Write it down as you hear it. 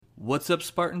What's up,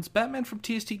 Spartans? Batman from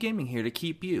TST Gaming here to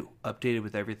keep you updated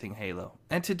with everything Halo.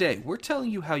 And today, we're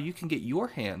telling you how you can get your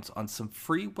hands on some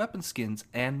free weapon skins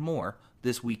and more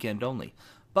this weekend only.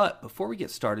 But before we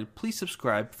get started, please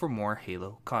subscribe for more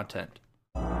Halo content.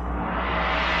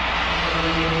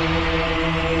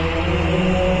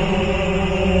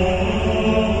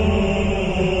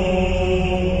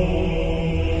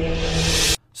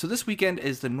 So this weekend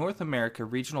is the North America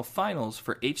Regional Finals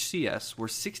for HCS, where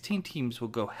 16 teams will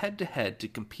go head-to-head to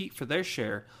compete for their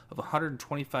share of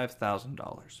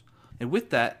 $125,000. And with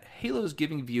that, Halo is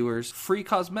giving viewers free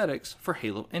cosmetics for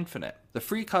Halo Infinite. The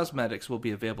free cosmetics will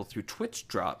be available through Twitch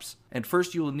drops, and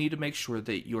first you will need to make sure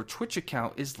that your Twitch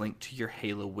account is linked to your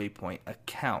Halo Waypoint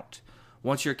account.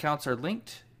 Once your accounts are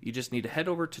linked, you just need to head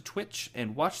over to Twitch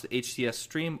and watch the HCS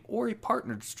stream or a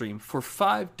partnered stream for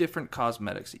 5 different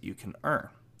cosmetics that you can earn.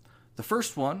 The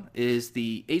first one is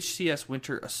the HCS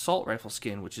Winter Assault Rifle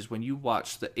skin, which is when you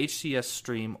watch the HCS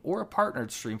stream or a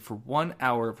partnered stream for 1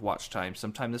 hour of watch time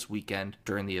sometime this weekend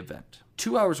during the event.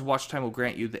 2 hours of watch time will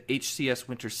grant you the HCS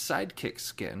Winter Sidekick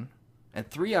skin, and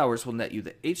 3 hours will net you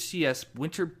the HCS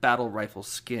Winter Battle Rifle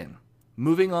skin.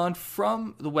 Moving on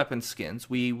from the weapon skins,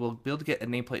 we will be able to get a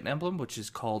nameplate and emblem, which is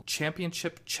called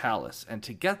Championship Chalice, and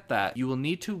to get that, you will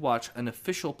need to watch an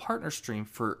official partner stream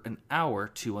for an hour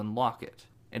to unlock it.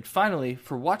 And finally,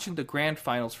 for watching the Grand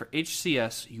Finals for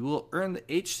HCS, you will earn the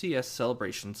HCS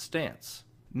Celebration Stance.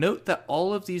 Note that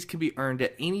all of these can be earned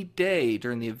at any day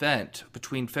during the event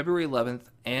between February 11th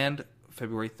and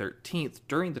February 13th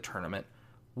during the tournament,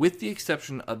 with the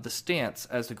exception of the stance,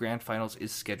 as the Grand Finals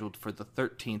is scheduled for the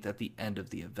 13th at the end of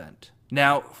the event.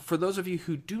 Now, for those of you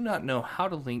who do not know how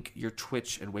to link your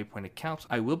Twitch and Waypoint accounts,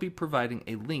 I will be providing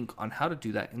a link on how to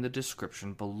do that in the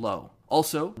description below.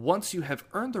 Also, once you have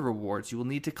earned the rewards, you will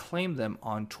need to claim them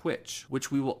on Twitch, which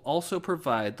we will also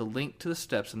provide the link to the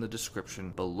steps in the description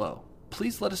below.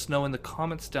 Please let us know in the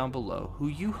comments down below who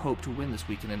you hope to win this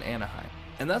weekend in Anaheim.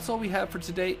 And that's all we have for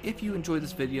today. If you enjoyed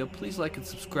this video, please like and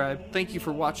subscribe. Thank you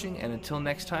for watching, and until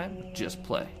next time, just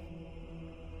play.